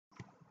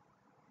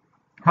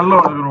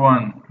Hello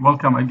everyone,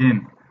 welcome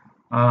again.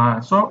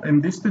 So in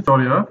this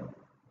tutorial,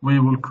 we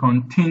will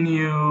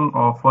continue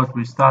of what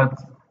we start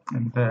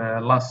in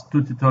the last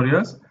two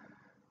tutorials,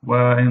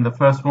 where in the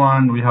first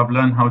one we have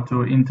learned how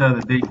to enter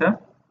the data,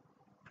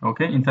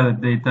 enter the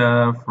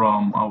data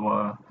from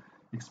our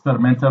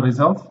experimental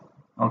result,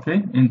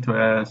 into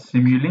a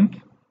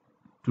Simulink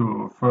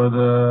to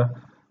further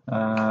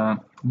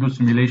do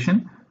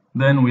simulation.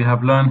 Then we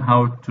have learned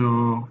how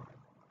to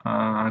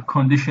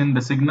condition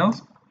the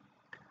signals.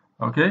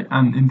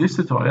 And in this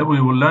tutorial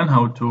we will learn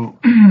how to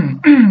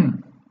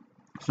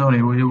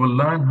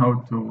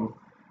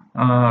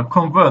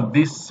convert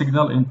this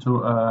signal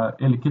into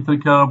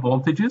electrical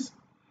voltages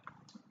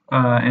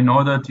in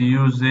order to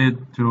use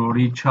it to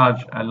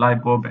recharge a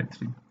LiPo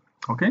battery.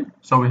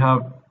 So we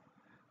have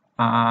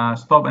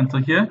stopped until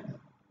here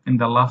in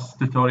the last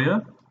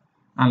tutorial,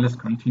 and let's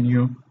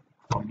continue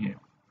from here.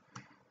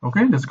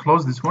 Let's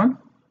close this one.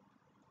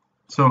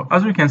 So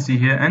as we can see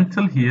here,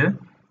 until here,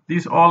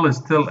 this all is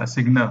still a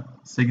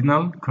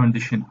signal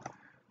condition.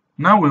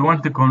 Now we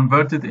want to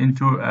convert it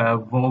into a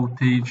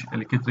voltage,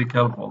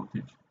 electrical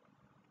voltage.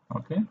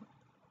 In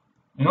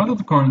order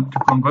to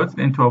convert it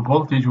into a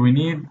voltage, we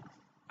need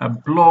a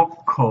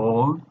block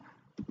called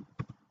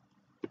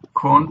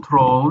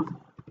controlled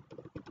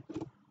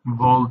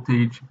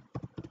voltage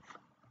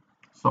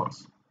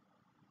source.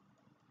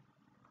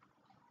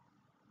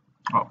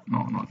 Oh,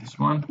 no, not this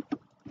one.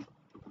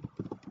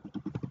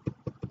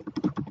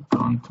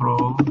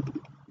 Control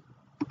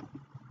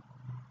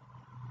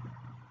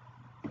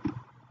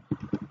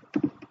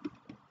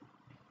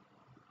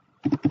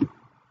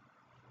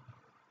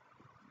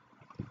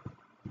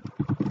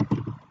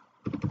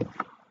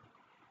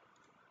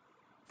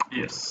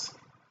Yes.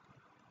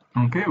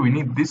 We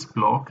need this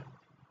block.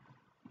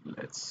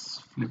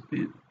 Let's flip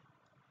it.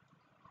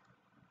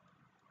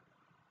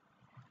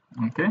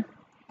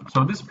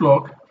 So this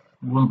block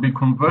will be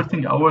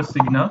converting our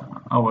signal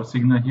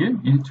here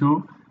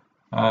into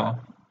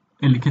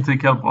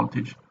electrical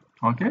voltage.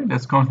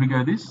 Let's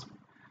configure this.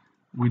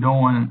 We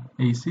don't want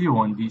AC, we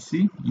want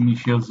DC.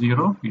 Initial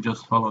 0, you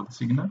just follow the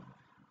signal,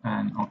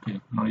 and no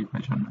need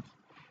measurement.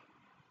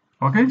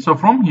 So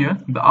from here,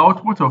 the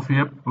output of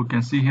here, we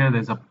can see here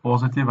there's a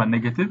positive and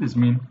negative. This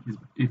means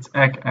it's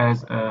act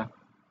as a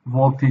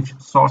voltage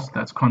source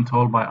that's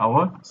controlled by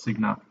our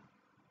signal.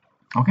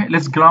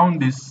 Let's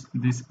ground this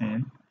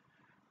end.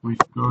 We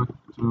go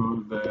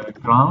to the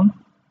ground.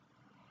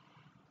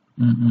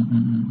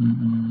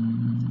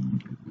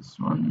 This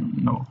one,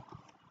 no.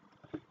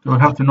 So we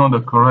have to know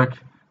the correct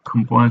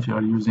component you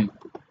are using.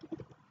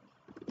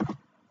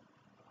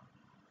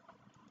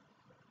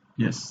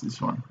 Yes, this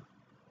one.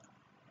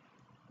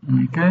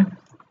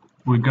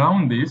 We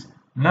ground this.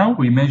 Now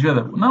we measure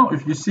that. Now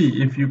if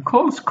you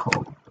call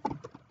scope,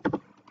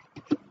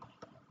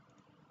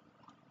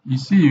 you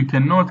see you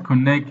cannot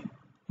connect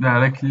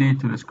directly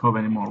to the scope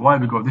anymore. Why?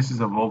 Because this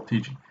is a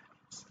voltage,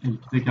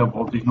 electrical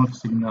voltage, not a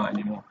signal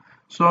anymore.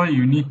 So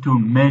you need to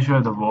measure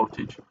the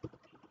voltage.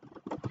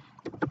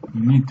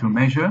 You need to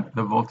measure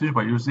the voltage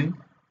by using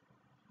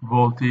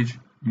voltage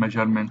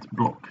measurement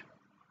block.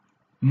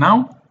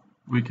 Now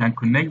we can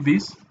connect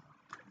this.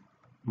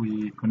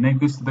 We connect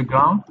this to the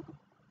ground.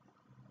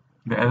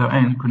 The other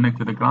end connect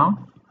to the ground.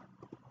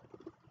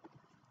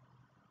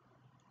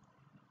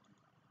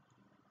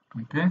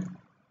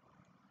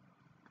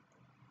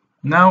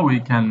 Now we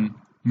can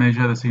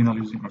measure the signal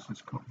using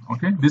oscilloscope.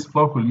 This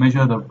block will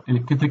measure the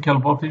electrical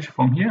voltage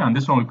from here, and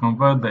this one will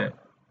convert the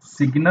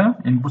signal,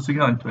 input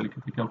signal, into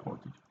electrical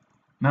voltage.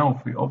 Now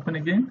if we open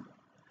again,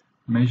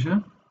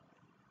 measure.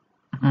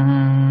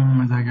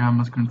 The diagram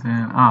must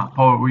contain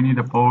power. We need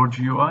a power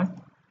GUI.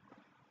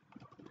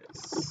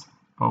 Yes,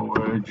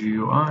 power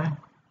GUI.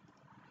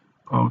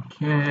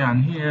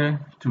 And here,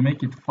 to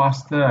make it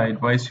faster, I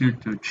advise you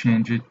to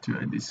change it to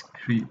a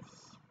discrete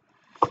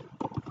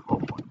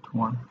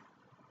 4.1.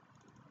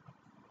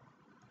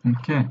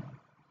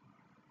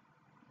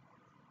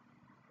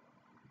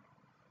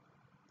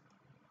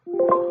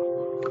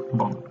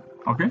 Boom.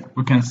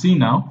 We can see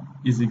now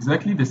is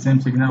exactly the same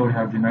signal we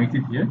have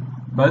generated here,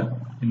 but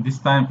in this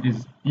time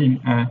is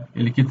in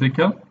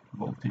electrical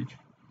voltage.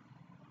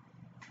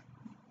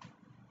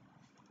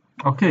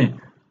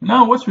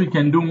 Now what we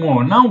can do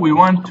more. Now we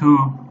want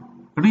to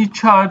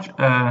recharge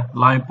a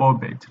LiPo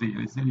battery.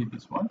 Let's see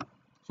this one.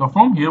 So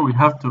from here we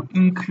have to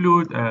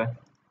include a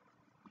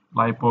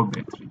LiPo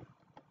battery.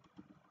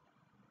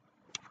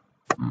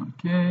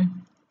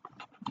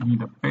 We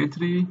need a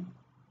battery.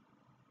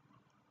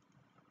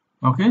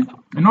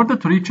 In order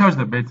to recharge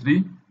the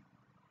battery,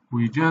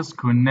 we just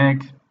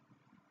connect.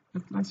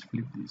 Let's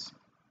flip this.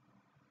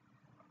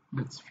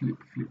 Let's flip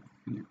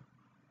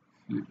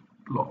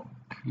block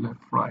left,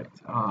 right.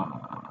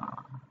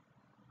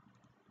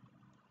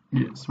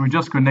 Yes, we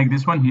just connect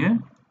this one here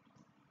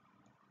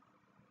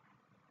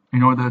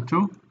in order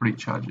to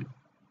recharge it.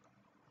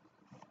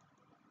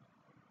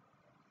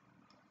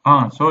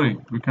 Sorry,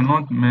 we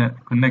cannot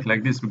connect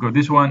like this because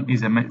this one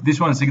is this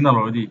one signal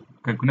already.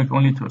 We can connect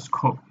only to a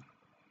scope.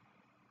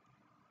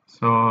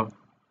 So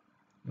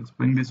let's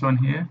bring this one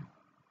here.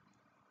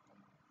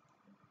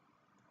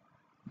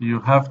 you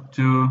have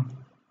to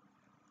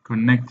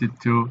connect it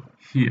to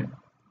here.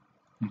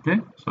 Okay,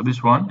 so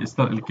this one is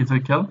the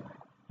electrical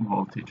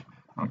voltage.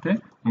 Okay,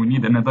 we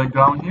need another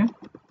ground here.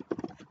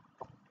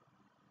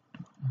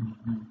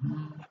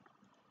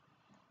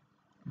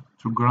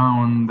 To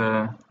ground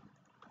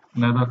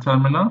another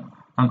terminal,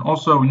 and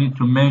also we need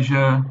to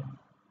measure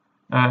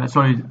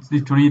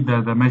to read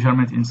the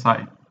measurement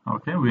inside.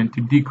 Okay, we need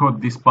to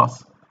decode this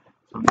bus,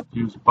 so let's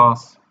use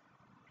bus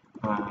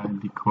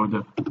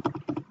decoder.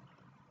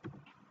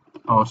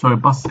 Oh, sorry,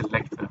 bus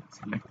selector.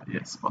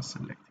 Yes, bus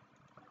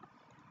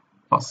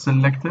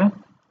selector.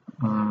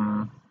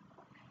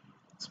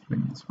 Let's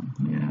bring this one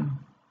here.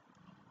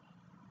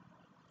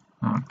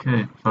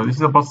 Okay, so this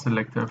is a bus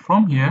selector.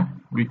 From here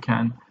we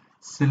can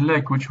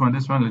select which one.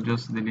 This one, let's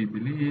just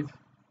delete.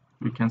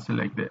 We can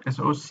select the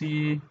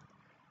SOC,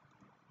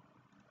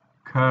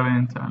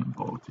 current, and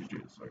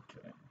voltages.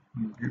 Okay,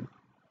 good.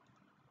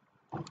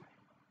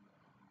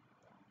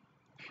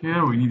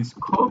 Here we need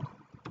scope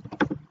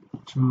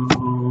to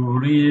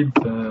read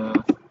the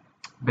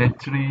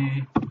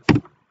battery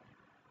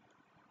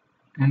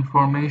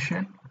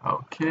information.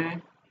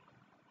 Okay,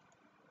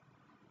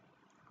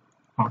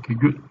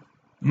 good.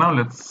 Now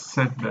let's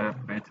set the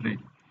battery.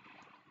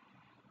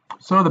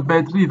 So the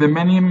battery, the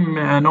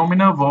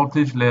nominal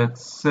voltage,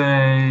 let's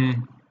say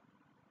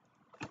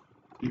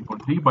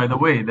 3.3. By the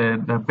way,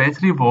 the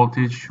battery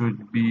voltage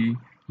should be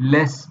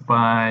less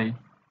by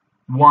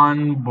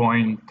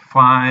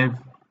 1.5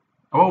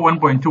 or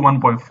 1.2,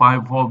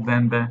 1.5 volt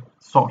than the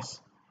source.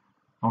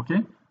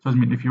 Okay, so I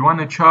mean, if you want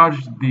to charge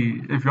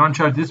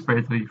this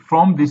battery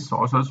from this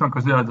source, so this one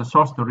considered the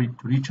source to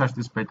recharge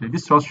this battery.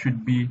 This source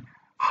should be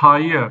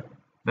higher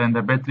than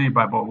the battery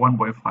by about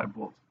 1.5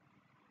 volts.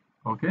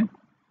 Okay,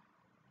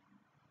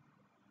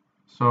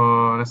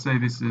 so let's say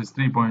this is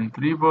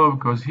 3.3 volt,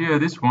 because here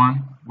this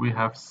one we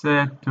have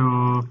set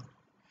to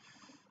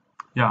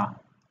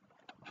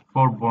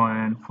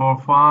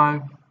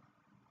 4.45,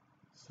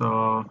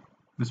 so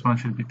this one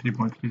should be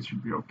 3.3,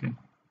 should be okay.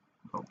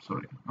 Oh,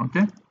 sorry.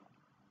 Okay,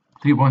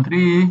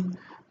 3.3,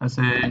 let's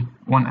say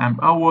 1 amp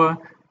hour.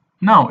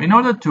 Now in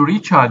order to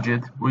recharge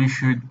it, we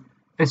should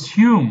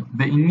assume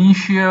the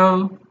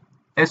initial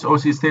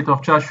SOC state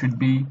of charge should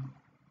be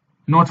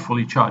not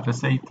fully charged, let's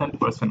say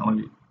 10%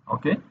 only.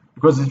 Okay,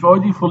 because it's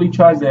already fully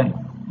charged and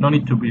no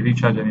need to be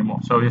recharged anymore.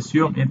 So we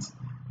assume it's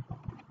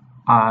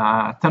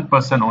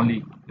 10%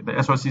 only.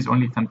 The SOC is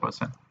only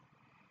 10%.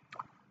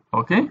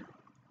 Okay,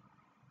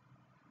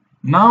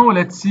 now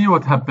let's see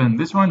what happened.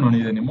 This one no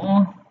need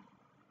anymore,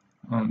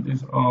 and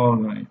this all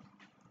no need.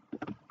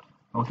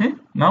 Okay,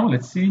 now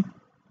let's see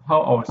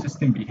how our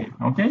system behaves.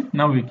 Okay,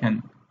 now we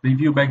can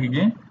review back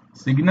again.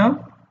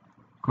 Signal,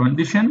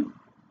 condition,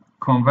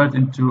 convert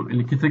into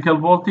electrical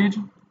voltage,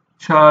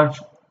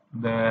 charge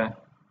the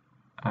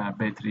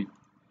battery.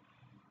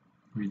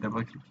 We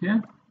double click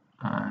here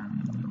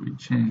and we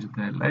change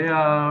the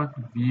layout,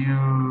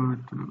 view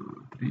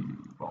to 3.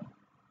 Boom.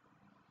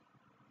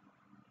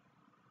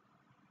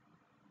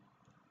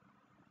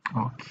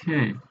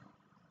 Okay,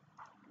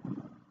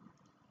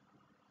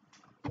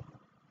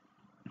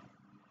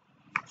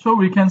 so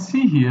we can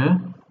see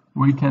here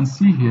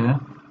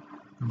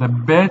the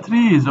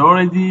battery is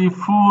already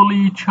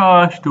fully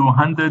charged to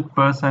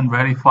 100%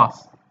 very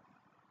fast.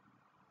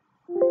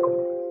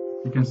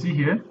 You can see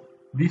here,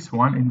 this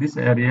one in this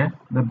area,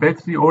 the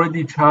battery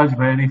already charged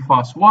very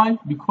fast. Why?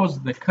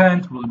 Because the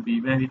current will be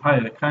very high.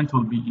 The current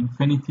will be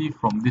infinity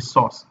from this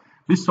source.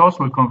 This source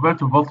will convert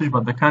to voltage,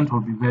 but the current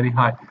will be very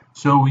high.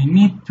 So we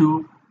need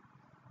to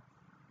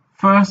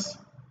first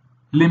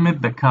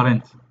limit the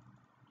current.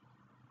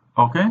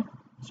 Okay,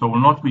 so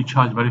will not be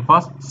charged very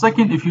fast.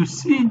 Second, if you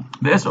see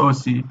the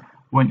SOC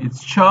when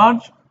it's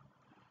charged,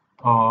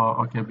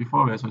 okay,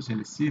 before we SOC,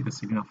 let's see the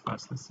signal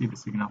first.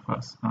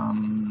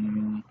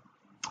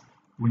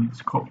 We need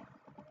scope.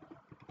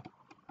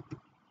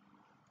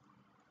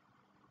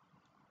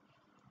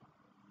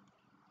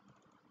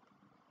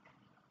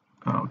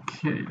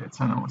 Okay, let's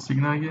turn our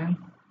signal again.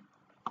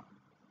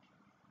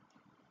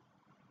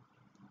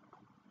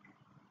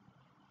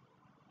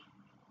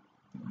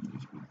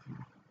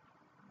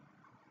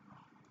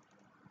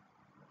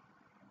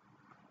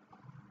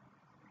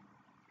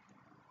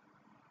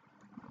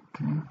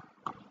 Okay.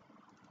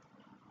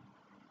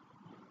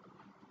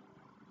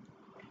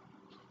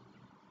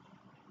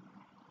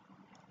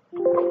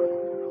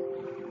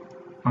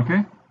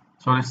 Okay,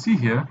 so let's see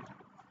here,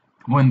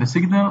 when the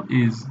signal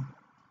is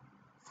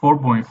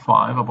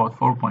 4.5, about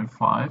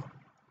 4.5,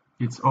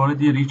 it's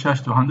already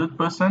recharged to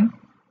 100%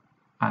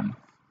 and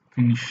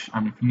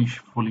finish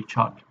fully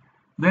charged.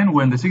 Then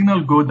when the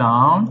signal go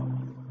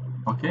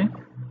down, okay,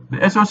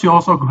 the SOC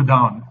also go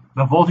down,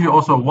 the voltage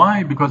also.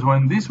 Why? Because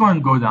when this one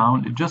go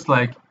down, it just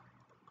like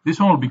this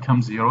one will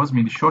become zeros,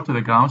 meaning short to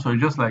the ground, so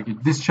it's just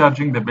like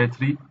discharging the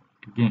battery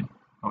again.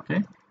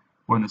 Okay,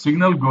 when the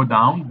signal go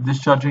down,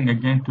 discharging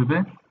again to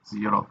the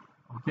 0.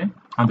 Okay,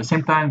 at the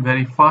same time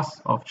very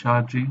fast of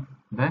charging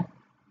the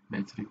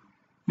battery.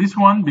 This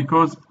one,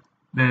 because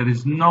there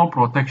is no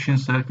protection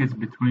circuit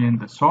between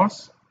the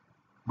source,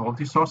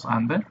 voltage source,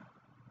 and the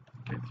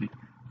battery.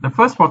 The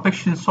first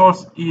protection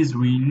source is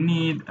we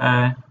need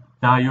a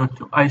diode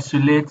to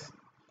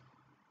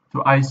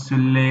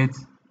isolate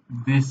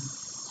this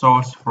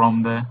source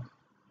from the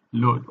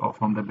load, or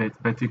from the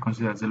battery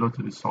considered as a load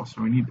to the source.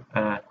 So we need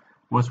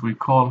what we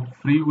call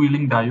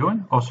freewheeling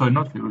diode. Oh, sorry,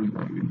 not freewheeling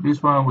diode.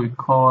 This one we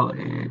call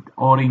it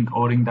O-ring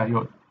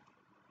diode.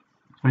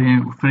 So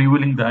in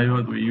freewheeling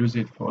diode, we use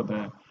it for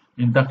the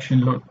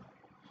induction load.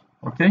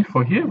 Okay,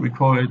 for here we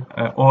call it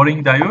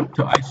O-ring diode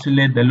to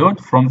isolate the load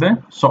from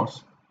the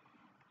source.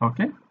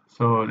 Okay,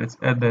 so let's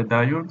add the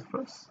diode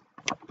first.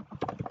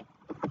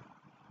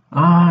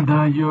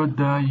 Diode.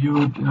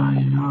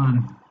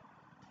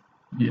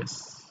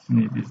 Yes,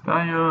 need this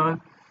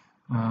diode.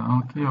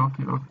 Okay.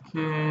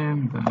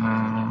 The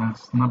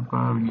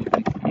snubber, we need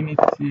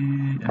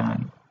infinity,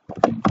 and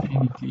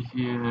infinity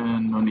here,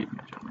 no need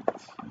measurement.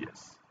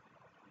 Yes.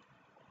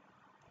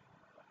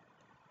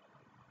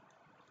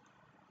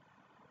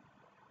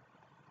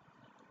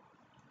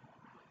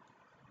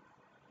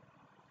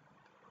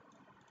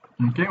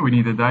 Okay, we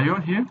need a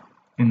diode here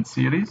in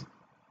series.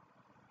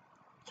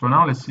 So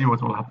now let's see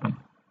what will happen.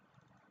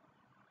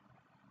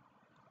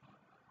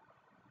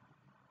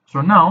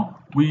 So now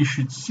we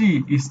should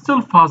see it's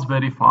still fast,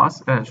 very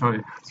fast.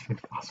 Sorry, it's very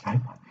fast,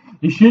 right?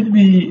 It should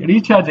be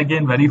recharged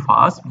again very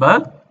fast,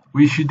 but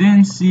we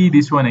shouldn't see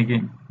this one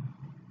again.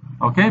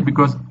 Okay,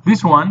 because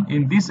this one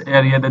in this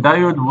area, the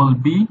diode will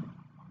be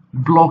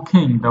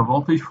blocking the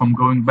voltage from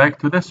going back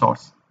to the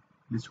source.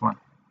 This one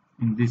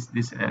in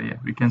this area,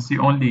 we can see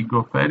only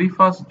go very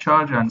fast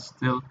charge and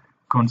still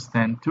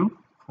constant to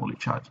fully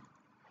charge.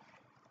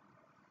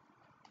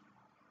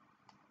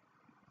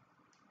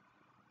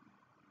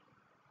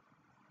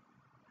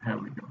 Here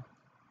we go.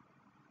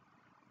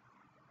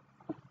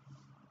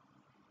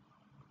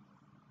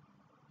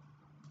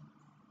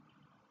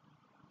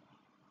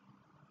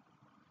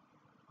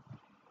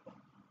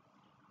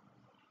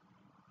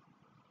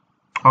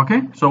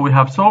 Okay, so we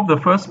have solved the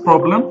first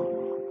problem.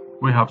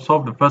 We have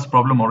solved the first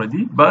problem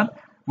already, but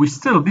we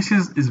still, this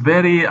is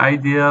very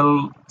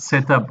ideal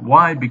setup.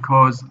 Why?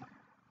 Because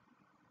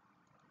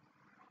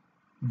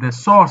the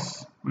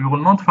source, we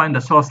will not find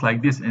a source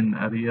like this in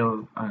a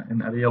real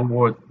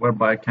world,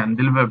 whereby I can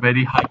deliver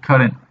very high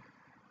current.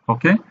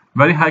 Okay,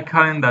 very high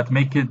current that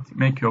make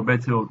your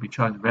battery will be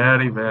charged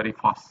very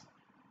fast.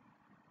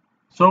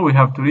 So we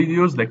have to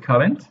reduce the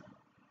current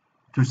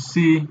to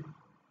see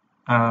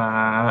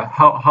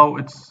how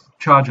it's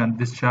charged and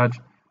discharged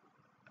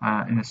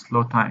in a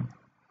slow time.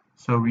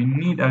 So we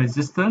need a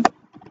resistor.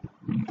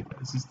 We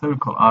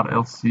call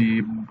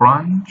RLC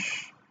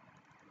branch.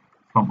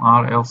 From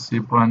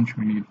RLC branch,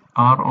 we need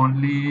R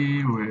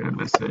only. Where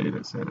let's say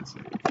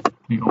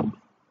 3 ohm.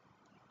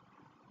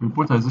 We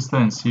put a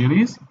resistor in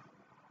series.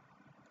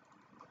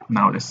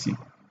 Now let's see.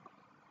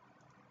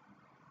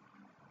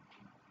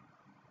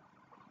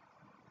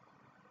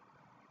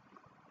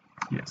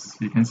 Yes,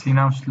 you can see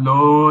now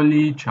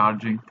slowly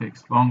charging.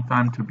 Takes long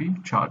time to be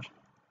charged.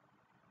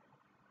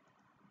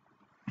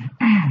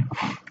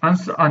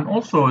 And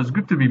also it's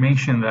good to be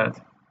mentioned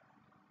that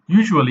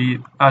usually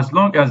as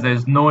long as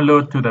there's no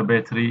load to the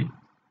battery.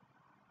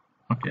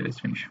 Okay, let's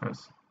finish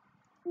first.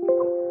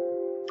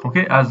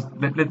 Okay,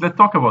 let's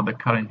talk about the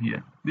current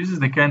here. This is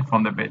the current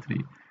from the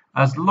battery.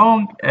 As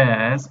long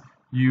as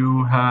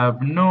you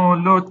have no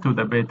load to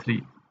the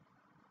battery,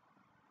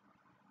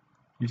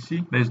 you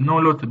see there's no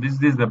load to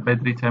this is the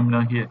battery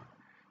terminal here.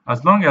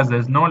 As long as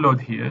there's no load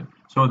here,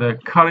 so the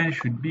current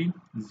should be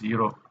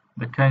 0.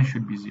 The current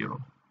should be 0.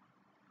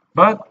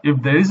 But if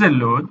there is a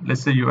load,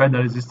 let's say you add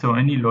a resistor or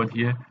any load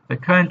here, the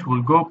current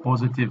will go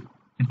positive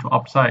into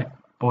upside,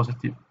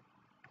 positive.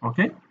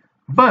 Okay,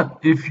 but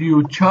if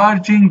you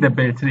charging the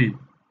battery,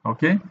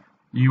 okay,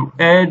 you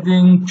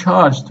adding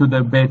charge to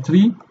the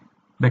battery,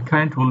 the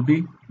current will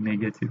be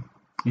negative.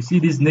 You see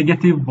this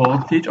negative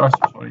voltage, or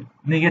sorry,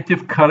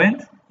 negative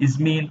current is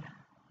mean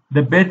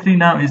the battery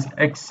now is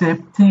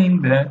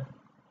accepting the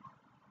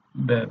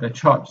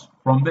charge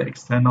from the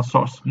external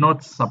source,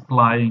 not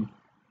supplying.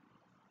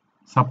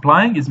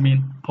 Supplying is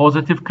mean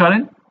positive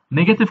current,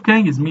 negative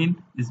current is mean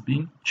is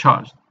being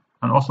charged.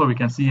 And also we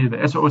can see here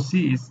the SOC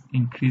is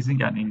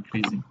increasing and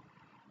increasing.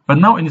 But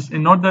now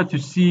in order to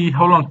see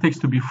how long it takes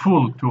to be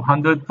full to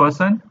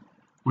 100%,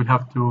 we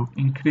have to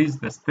increase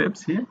the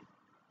steps here.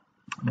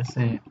 Let's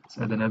say let's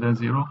add another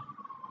 0.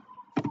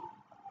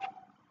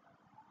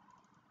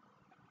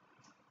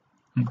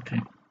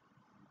 Okay.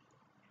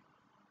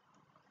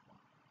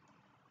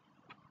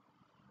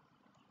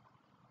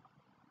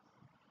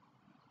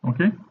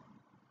 Okay.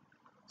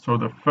 So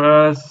the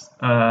first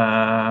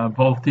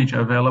voltage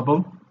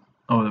available,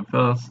 or the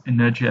first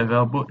energy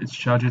available, is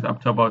charged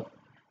up to about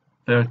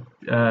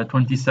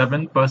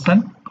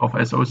 27%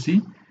 of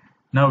SOC.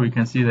 Now we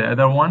can see the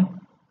other one.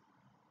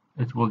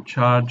 It will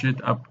charge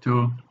it up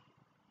to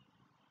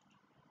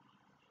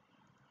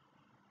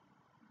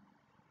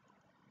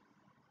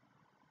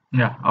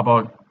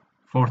about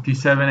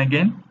 47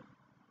 again.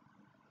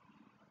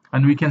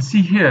 And we can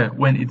see here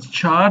when it's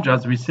charged,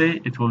 as we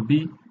say, it will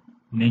be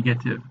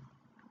negative.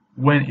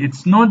 when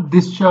it's not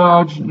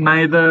discharged,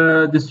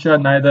 neither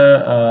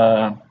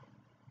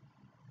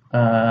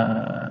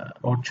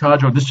or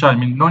charge or discharge, I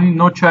mean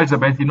no charge the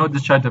battery, no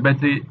discharge the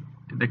battery,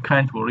 the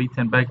current will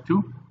return back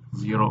to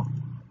 0.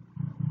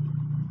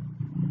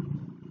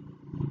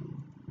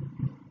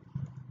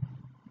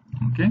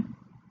 Okay.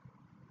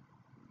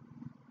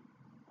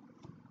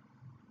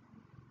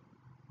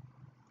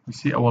 You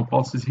see our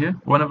pulses here.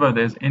 Whenever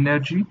there's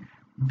energy,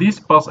 this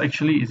pulse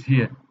actually is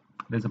here.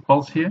 There's a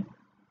pulse here,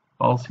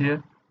 pulse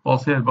here,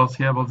 pulse here, pulse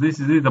here. But this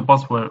is the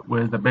pulse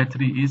where the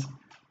battery is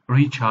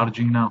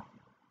recharging now.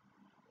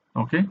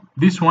 Okay,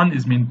 this one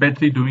is mean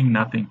battery doing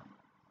nothing.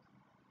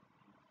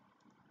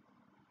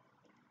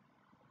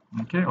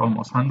 Okay,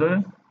 almost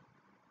 100.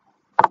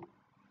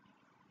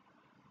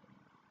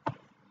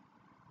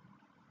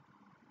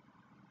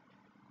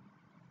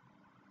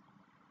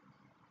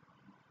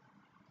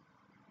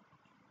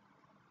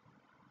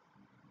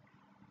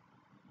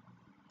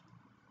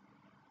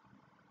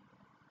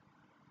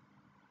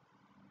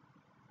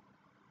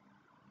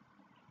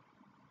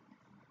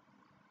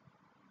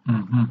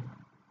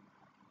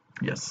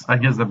 Yes, I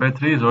guess the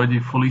battery is already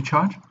fully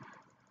charged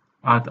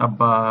at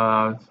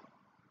about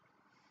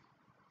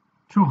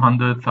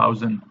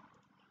 200,000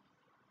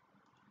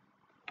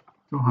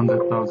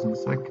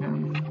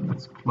 seconds.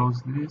 Let's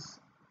close this.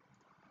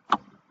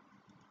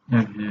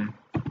 Yeah, here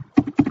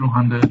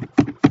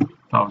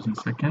 200,000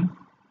 seconds.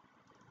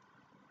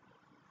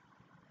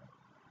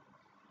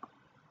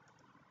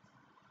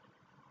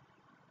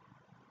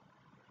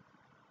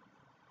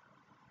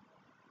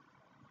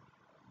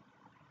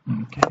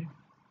 Okay.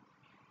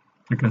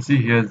 You can see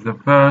here is the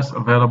first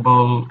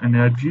available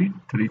energy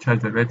to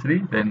recharge the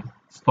battery, then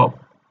stop,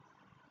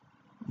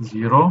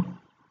 0,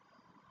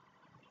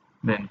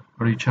 then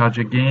recharge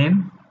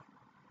again,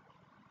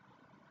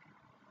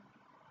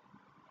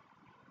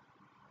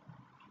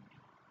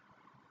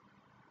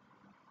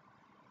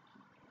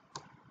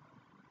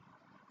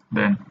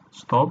 then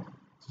stop,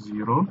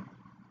 0,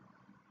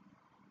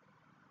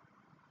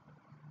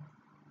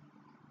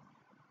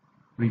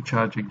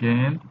 recharge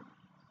again.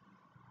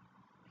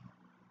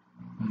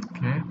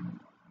 Okay.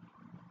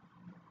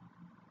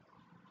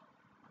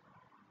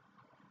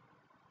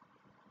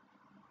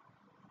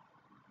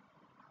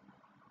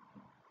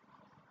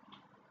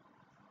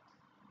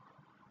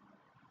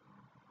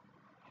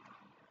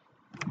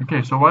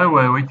 Okay, so while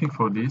we're waiting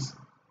for this,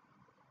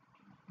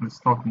 let's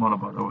talk more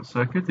about our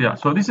circuit. Yeah,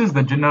 so this is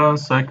the general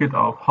circuit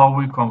of how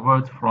we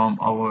convert from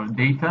our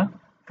data,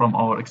 from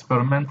our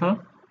experimental,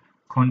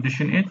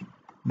 condition it,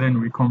 then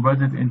we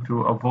convert it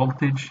into a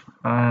voltage,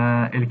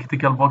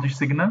 electrical voltage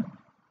signal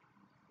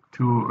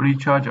to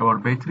recharge our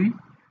battery,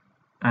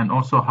 and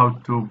also how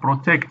to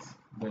protect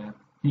the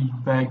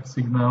feedback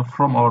signal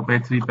from our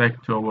battery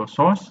back to our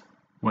source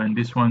when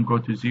this one go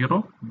to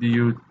 0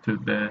 due to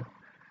the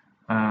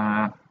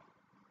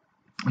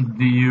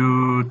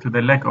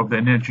lack of the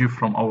energy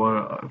from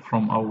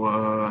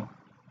our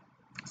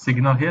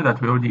signal here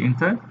that we already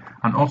entered,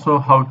 and also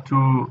how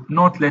to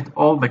not let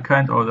all the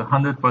current or the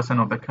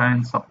 100% of the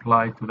current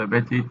supply to the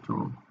battery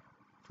to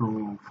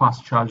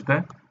fast charge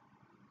the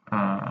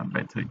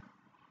battery.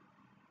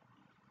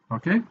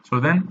 Okay, so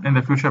then in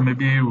the future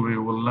maybe we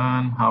will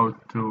learn how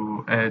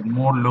to add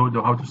more load,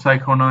 or how to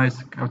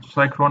synchronize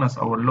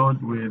our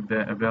load with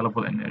the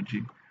available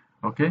energy.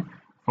 Okay,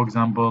 for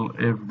example,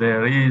 if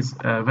there is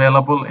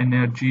available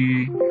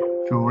energy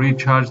to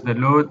recharge the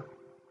load,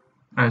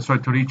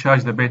 to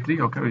recharge the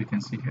battery. Okay, you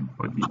can see here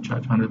for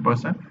discharge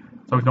 100%.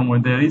 So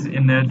when there is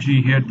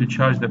energy here to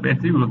charge the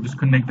battery, we'll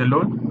disconnect the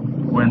load.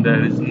 When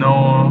there is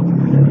no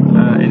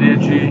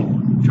energy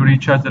to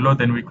recharge the load,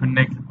 then we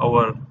connect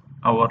our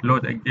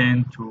load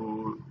again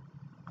to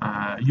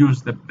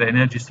use the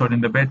energy stored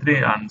in the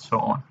battery, and so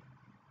on.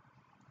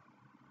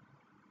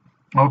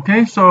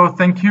 Okay, so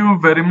thank you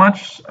very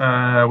much.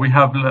 We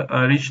have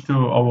reached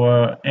to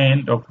our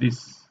end of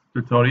this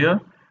tutorial.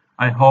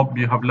 I hope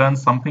you have learned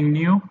something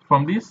new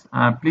from this.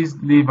 Please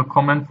leave a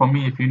comment for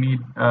me if you need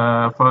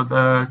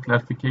further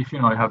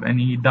clarification or have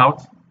any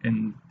doubt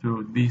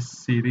into this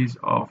series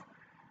of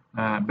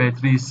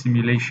battery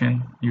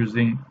simulation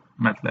using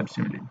MATLAB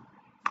Simulink.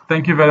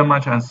 Thank you very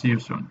much, and see you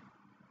soon.